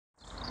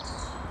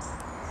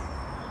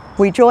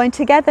We join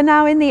together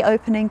now in the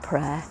opening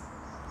prayer.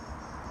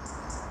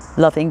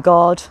 Loving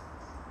God,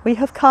 we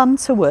have come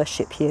to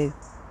worship you.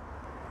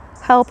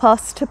 Help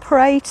us to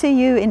pray to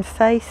you in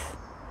faith,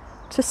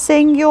 to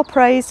sing your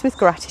praise with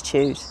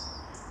gratitude,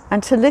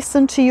 and to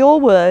listen to your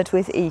word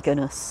with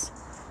eagerness.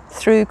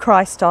 Through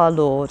Christ our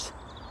Lord.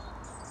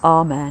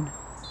 Amen.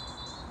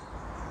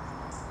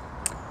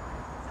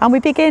 And we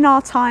begin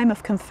our time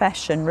of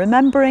confession,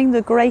 remembering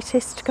the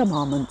greatest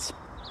commandment.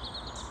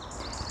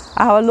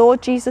 Our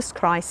Lord Jesus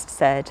Christ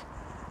said,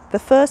 "The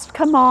first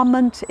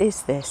commandment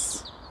is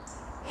this: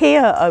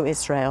 Hear, O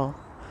Israel,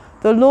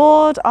 the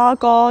Lord our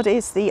God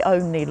is the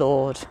only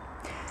Lord.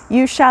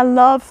 You shall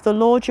love the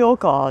Lord your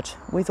God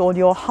with all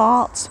your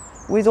heart,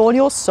 with all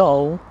your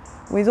soul,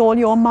 with all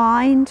your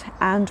mind,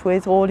 and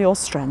with all your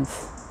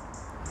strength.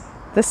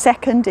 The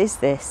second is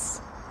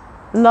this: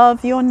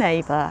 love your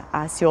neighbour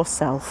as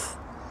yourself.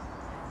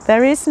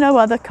 There is no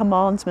other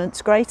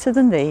commandment greater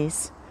than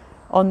these.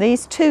 On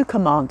these two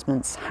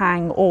commandments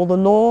hang all the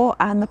law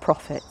and the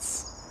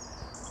prophets."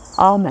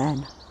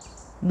 Amen.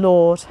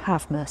 Lord,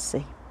 have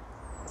mercy.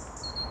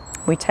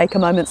 We take a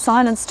moment's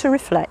silence to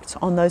reflect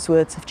on those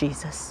words of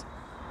Jesus.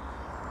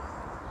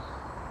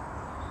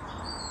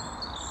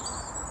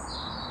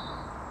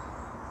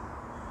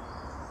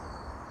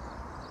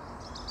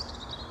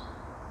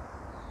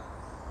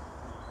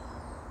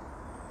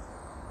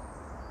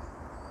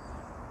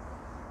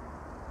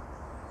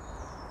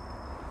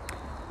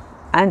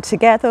 And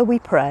together we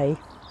pray.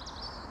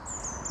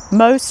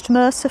 Most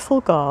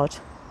merciful God,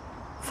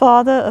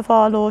 Father of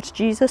our Lord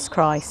Jesus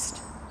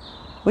Christ,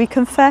 we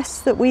confess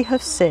that we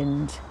have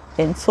sinned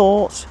in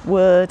thought,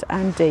 word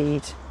and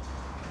deed.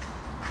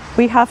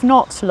 We have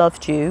not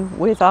loved you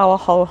with our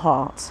whole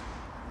heart.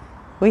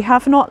 We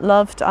have not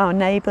loved our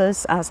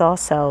neighbours as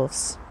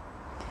ourselves.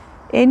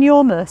 In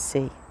your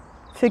mercy,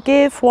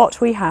 forgive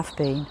what we have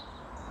been.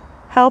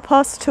 Help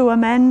us to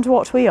amend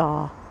what we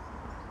are,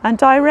 and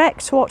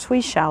direct what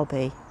we shall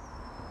be,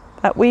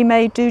 that we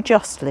may do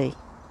justly,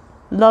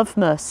 love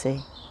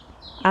mercy,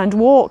 and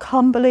walk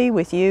humbly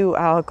with you,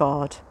 our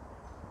God.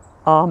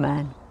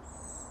 Amen.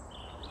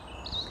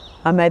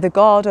 And may the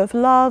God of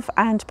love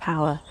and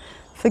power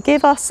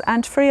forgive us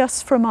and free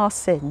us from our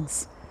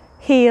sins,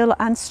 heal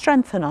and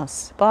strengthen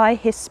us by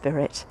his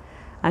Spirit,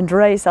 and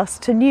raise us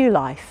to new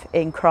life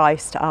in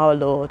Christ our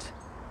Lord.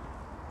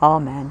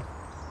 Amen.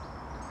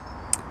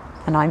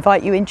 And I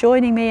invite you in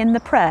joining me in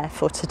the prayer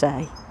for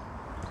today.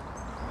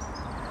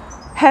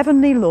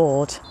 Heavenly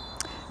Lord,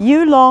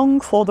 you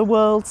long for the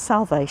world's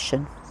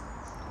salvation.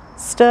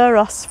 Stir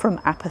us from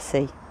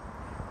apathy,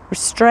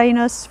 restrain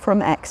us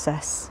from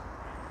excess,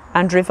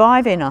 and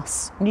revive in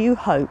us new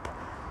hope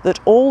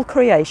that all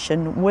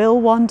creation will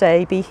one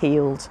day be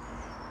healed.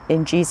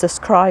 In Jesus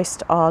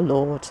Christ our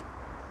Lord.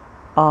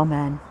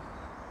 Amen.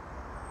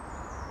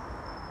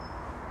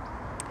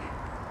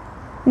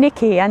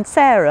 Nikki and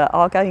Sarah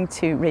are going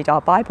to read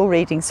our Bible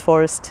readings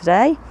for us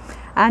today.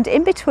 And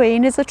in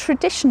between is a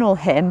traditional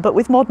hymn, but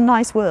with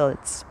modernised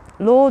words.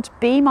 Lord,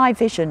 be my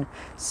vision,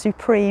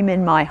 supreme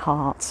in my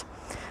heart.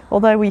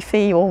 Although we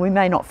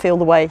may not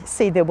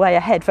see the way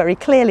ahead very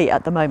clearly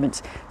at the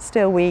moment,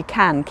 still we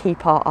can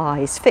keep our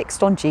eyes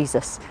fixed on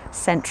Jesus,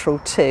 central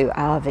to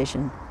our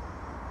vision.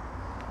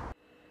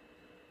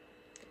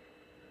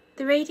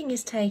 The reading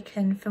is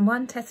taken from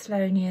 1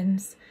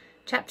 Thessalonians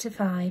chapter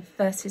 5,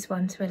 verses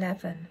 1 to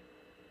 11.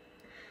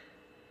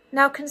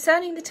 Now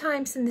concerning the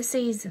times and the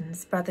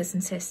seasons, brothers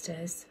and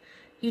sisters,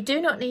 you do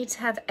not need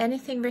to have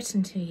anything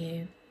written to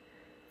you.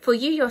 For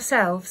you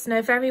yourselves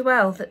know very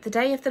well that the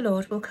day of the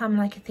Lord will come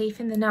like a thief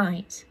in the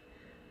night.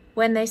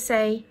 When they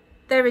say,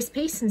 "There is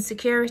peace and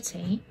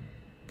security,"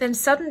 then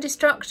sudden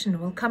destruction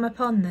will come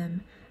upon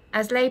them,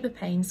 as labour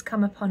pains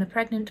come upon a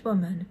pregnant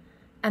woman,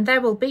 and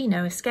there will be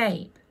no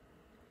escape.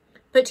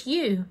 But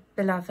you,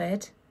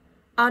 beloved,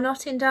 are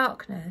not in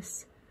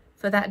darkness,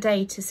 for that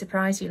day to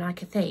surprise you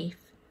like a thief.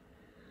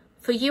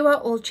 For you are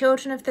all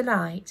children of the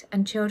light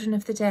and children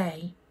of the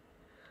day.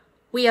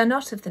 We are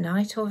not of the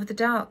night or of the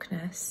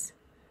darkness.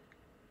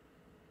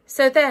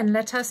 So then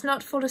let us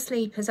not fall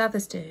asleep as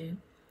others do,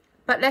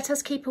 but let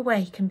us keep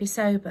awake and be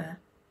sober.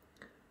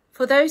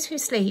 For those who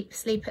sleep,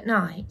 sleep at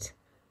night,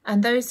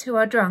 and those who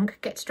are drunk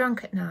get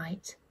drunk at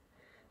night.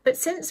 But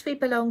since we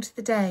belong to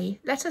the day,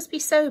 let us be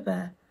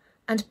sober,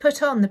 and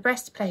put on the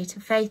breastplate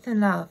of faith and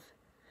love,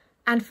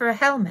 and for a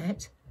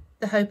helmet,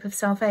 the hope of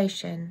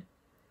salvation.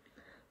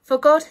 For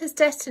God has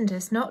destined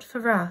us not for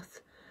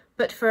wrath,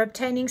 but for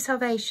obtaining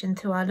salvation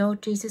through our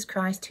Lord Jesus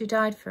Christ, who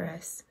died for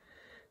us,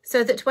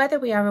 so that whether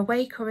we are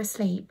awake or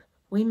asleep,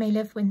 we may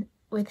live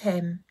with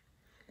him.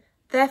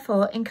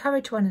 Therefore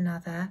encourage one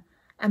another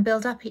and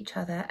build up each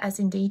other, as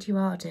indeed you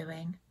are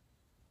doing.